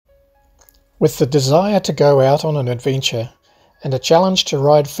With the desire to go out on an adventure and a challenge to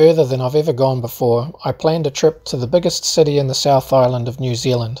ride further than I've ever gone before, I planned a trip to the biggest city in the South Island of New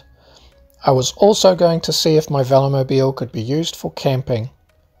Zealand. I was also going to see if my velomobile could be used for camping.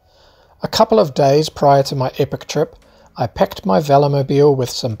 A couple of days prior to my epic trip, I packed my velomobile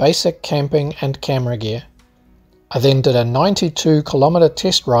with some basic camping and camera gear. I then did a 92-kilometre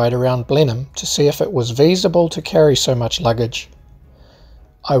test ride around Blenheim to see if it was feasible to carry so much luggage.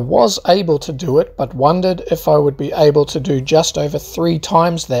 I was able to do it, but wondered if I would be able to do just over 3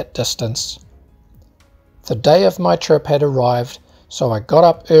 times that distance. The day of my trip had arrived, so I got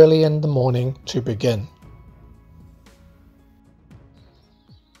up early in the morning to begin.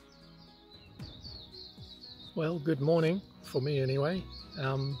 Well, good morning, for me anyway.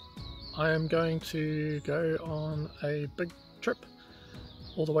 I am going to go on a big trip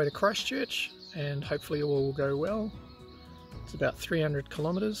all the way to Christchurch, and hopefully it will go well. It's about 300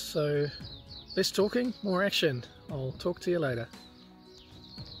 kilometres, so less talking, more action. I'll talk to you later.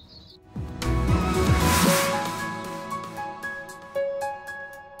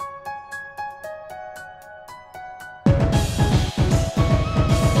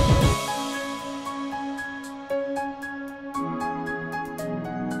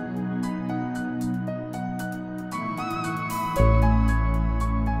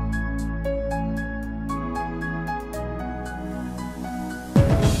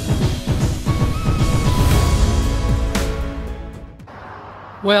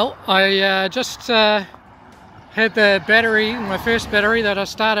 Well, I just had the battery, my first battery that I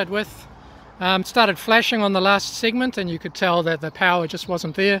started with, started flashing on the last segment, and you could tell that the power just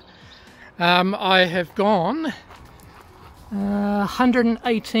wasn't there. I have gone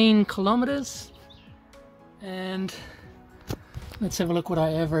 118 kilometers, and let's have a look what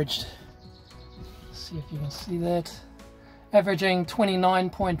I averaged. See if you can see that. Averaging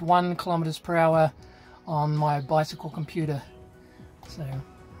 29.1 kilometers per hour on my bicycle computer. So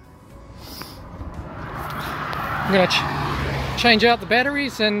I'm going to change out the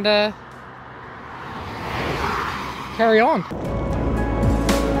batteries and carry on.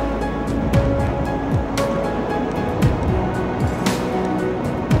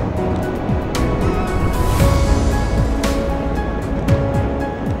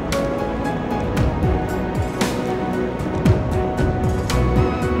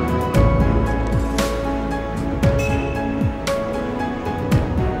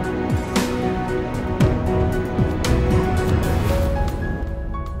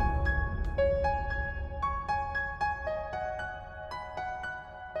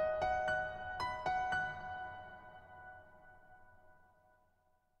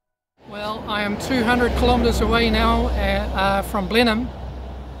 Well, I am 200 kilometres away now from Blenheim,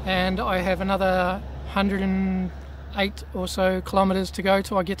 and I have another 108 or so kilometres to go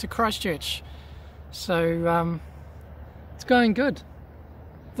till I get to Christchurch. So it's going good.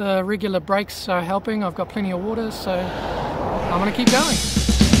 The regular breaks are helping. I've got plenty of water, so I'm going to keep going.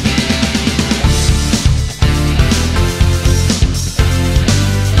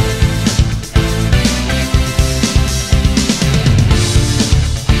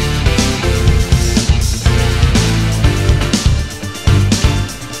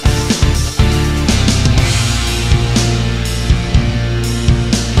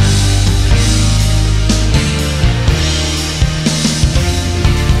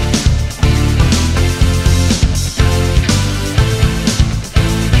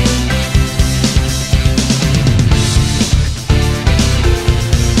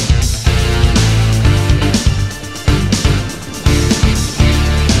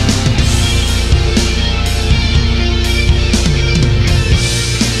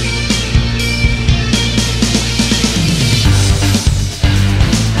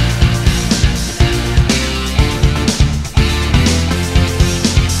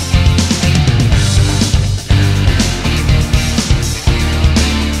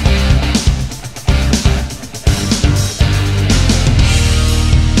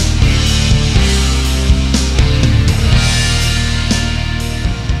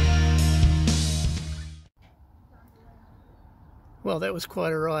 Well, that was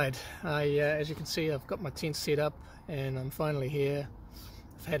quite a ride. As you can see, I've got my tent set up and I'm finally here.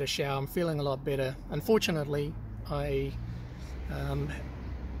 I've had a shower, I'm feeling a lot better. Unfortunately, I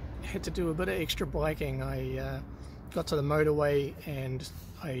had to do a bit of extra biking. I got to the motorway and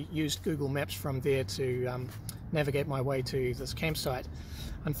I used Google Maps from there to navigate my way to this campsite.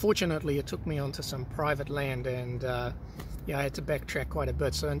 Unfortunately, it took me onto some private land, and yeah, I had to backtrack quite a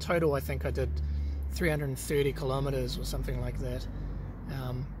bit. So in total, I think I did 330 kilometers or something like that.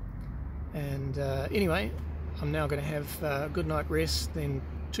 Anyway, I'm now going to have a good night rest, then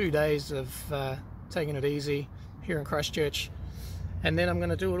 2 days of taking it easy here in Christchurch, and then I'm going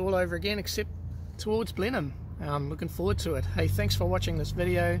to do it all over again except towards Blenheim. I'm looking forward to it. Hey, thanks for watching this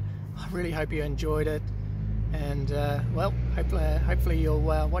video. I really hope you enjoyed it, and well, hopefully you'll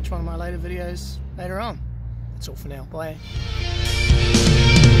watch one of my later videos later on. That's all for now. Bye.